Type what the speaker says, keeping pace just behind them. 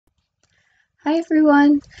Hi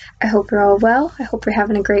everyone. I hope you're all well. I hope you're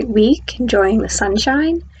having a great week, enjoying the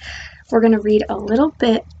sunshine. We're going to read a little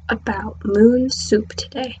bit about Moon Soup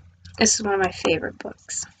today. This is one of my favorite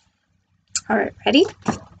books. All right, ready?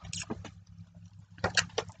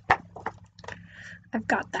 I've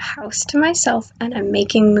got the house to myself and I'm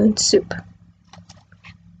making moon soup.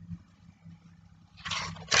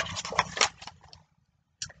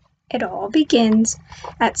 It all begins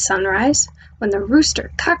at sunrise when the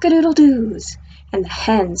rooster cock-a-doodle-doos and the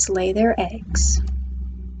hens lay their eggs.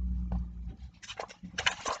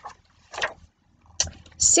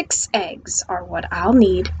 6 eggs are what I'll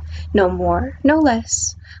need, no more, no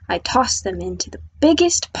less. I toss them into the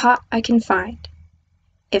biggest pot I can find.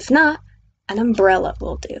 If not, an umbrella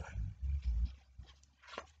will do.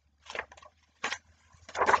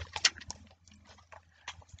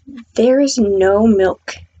 There is no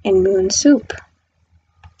milk in moon soup.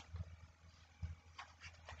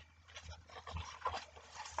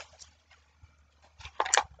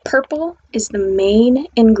 Purple is the main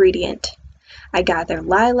ingredient. I gather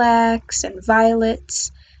lilacs and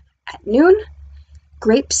violets. At noon,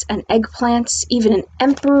 grapes and eggplants, even an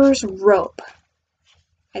emperor's robe.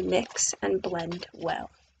 I mix and blend well.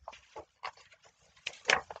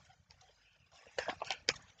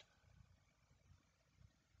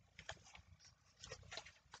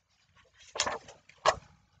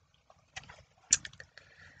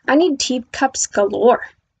 I need teacups galore.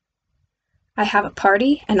 I have a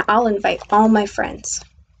party and I'll invite all my friends.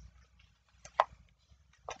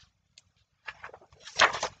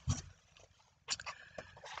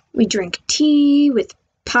 We drink tea with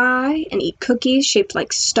pie and eat cookies shaped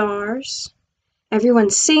like stars. Everyone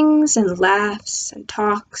sings and laughs and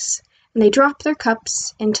talks, and they drop their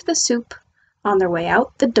cups into the soup on their way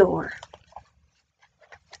out the door.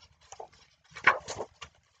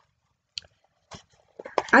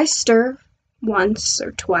 I stir once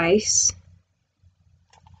or twice.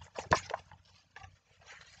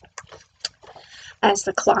 As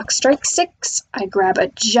the clock strikes 6, I grab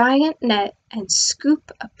a giant net and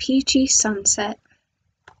scoop a peachy sunset.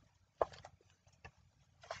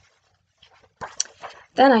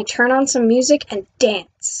 Then I turn on some music and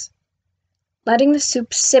dance, letting the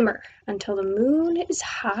soup simmer until the moon is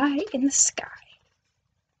high in the sky.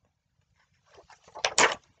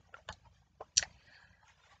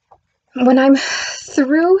 When I'm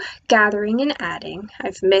through gathering and adding,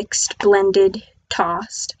 I've mixed, blended,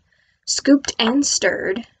 tossed, scooped and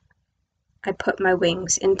stirred, I put my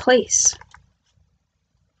wings in place.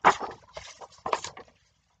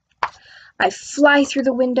 I fly through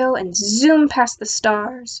the window and zoom past the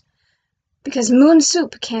stars, because moon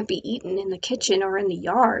soup can't be eaten in the kitchen or in the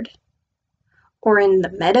yard, or in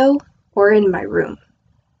the meadow, or in my room.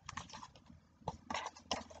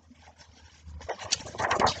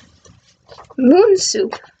 Moon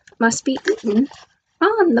soup must be eaten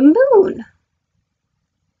on the moon.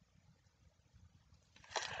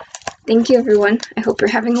 Thank you, everyone. I hope you're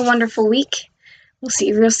having a wonderful week. We'll see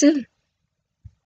you real soon.